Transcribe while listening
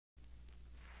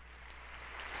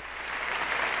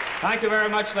Thank you very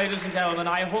much, ladies and gentlemen.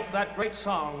 I hope that great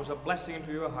song was a blessing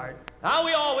to your heart. Now,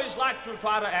 we always like to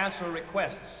try to answer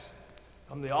requests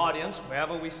from the audience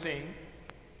wherever we sing.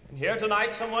 And here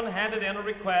tonight, someone handed in a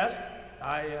request.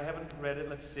 I haven't read it.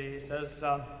 Let's see. It says,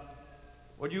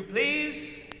 would you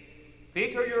please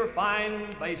feature your fine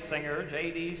bass singer,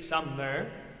 J.D. Sumner,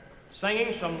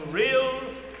 singing some real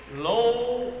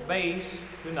low bass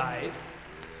tonight.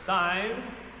 Signed,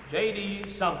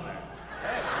 J.D. Sumner.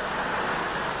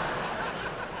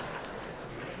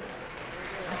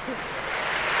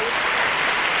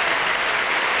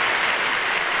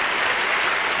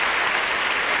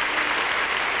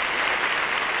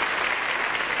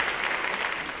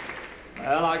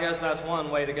 Well, I guess that's one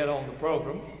way to get on the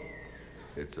program.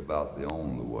 It's about the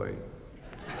only way.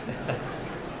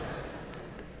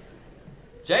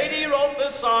 J.D. wrote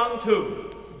this song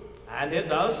too, and it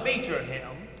does feature him.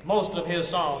 Most of his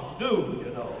songs do,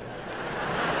 you know.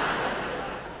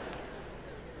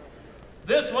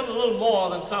 This one a little more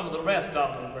than some of the rest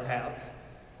of them, perhaps.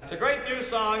 It's a great new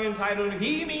song entitled,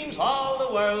 He Means All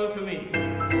the World to Me.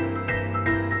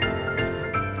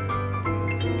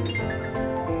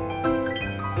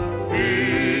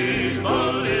 He's the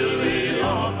lily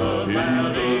of the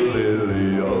valley. He's the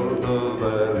lily of the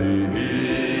valley.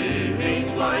 He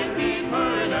means life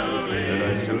eternally. And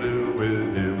I shall live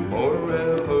with him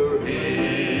forever.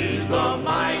 He's the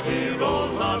mighty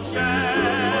rose of Sharon.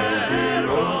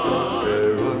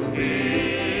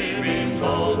 He means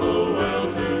all the world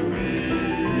to me.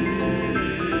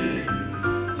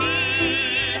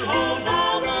 He holds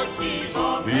all the keys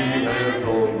of He heaven. has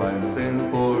all my sins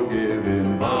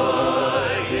forgiven.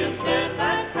 By his death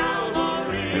at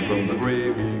Calvary. And from the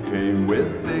grave he came with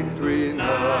victory.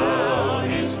 Now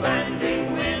he's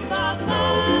standing with the Father.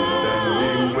 Now he's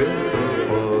standing with the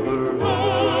Father.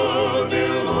 Oh,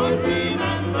 dear Lord,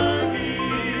 remember me.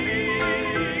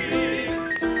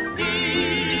 He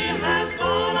has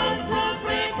gone unto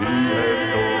prepare. He has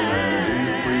gone and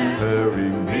he's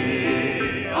preparing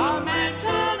me A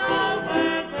mansion over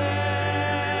there.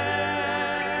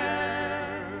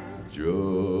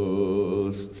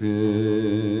 just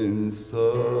inside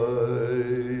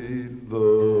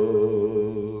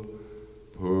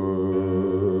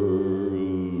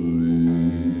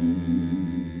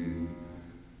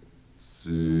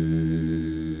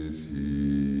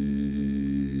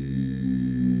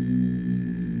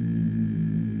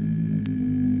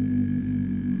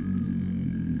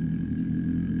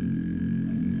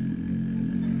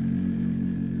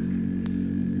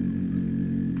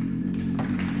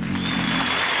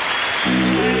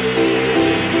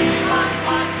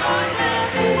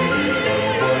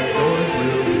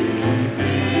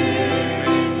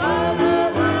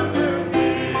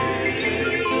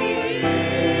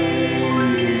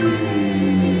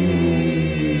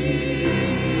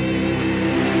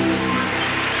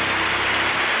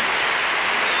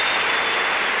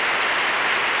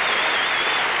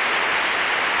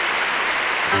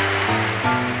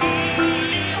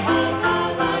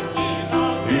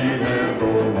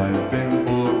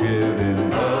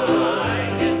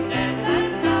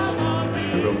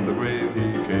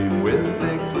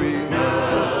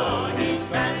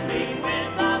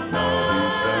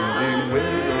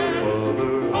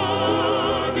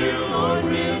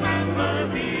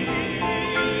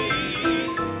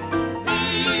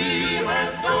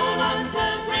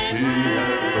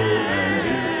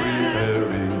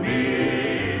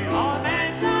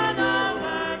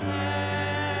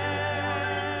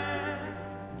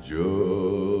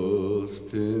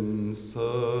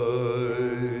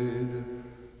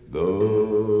the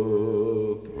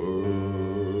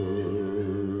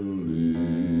pearly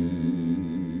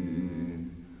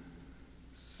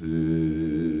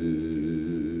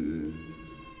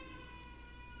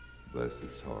Bless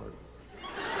its heart.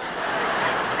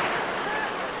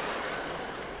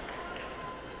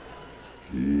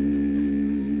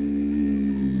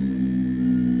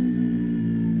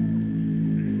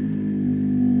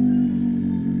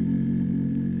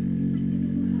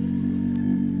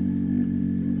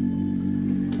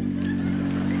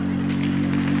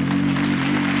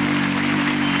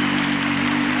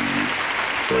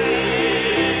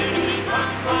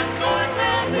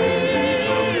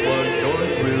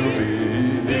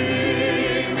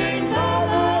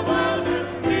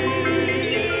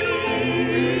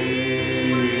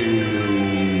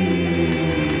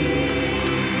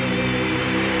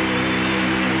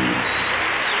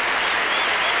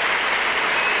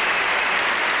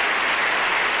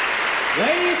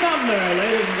 J.D. Sumner,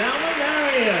 ladies and gentlemen,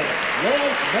 there he is,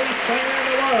 lowest bass player in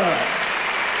the world.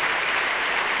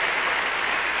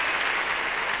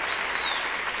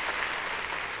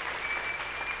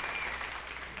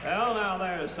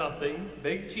 kind of something.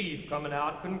 Big Chief coming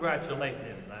out congratulating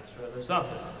him. That's rather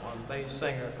something. One bass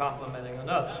singer complimenting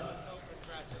another.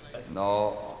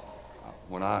 No,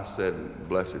 when I said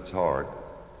bless its heart,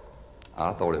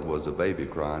 I thought it was a baby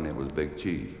crying. It was Big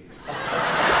Chief.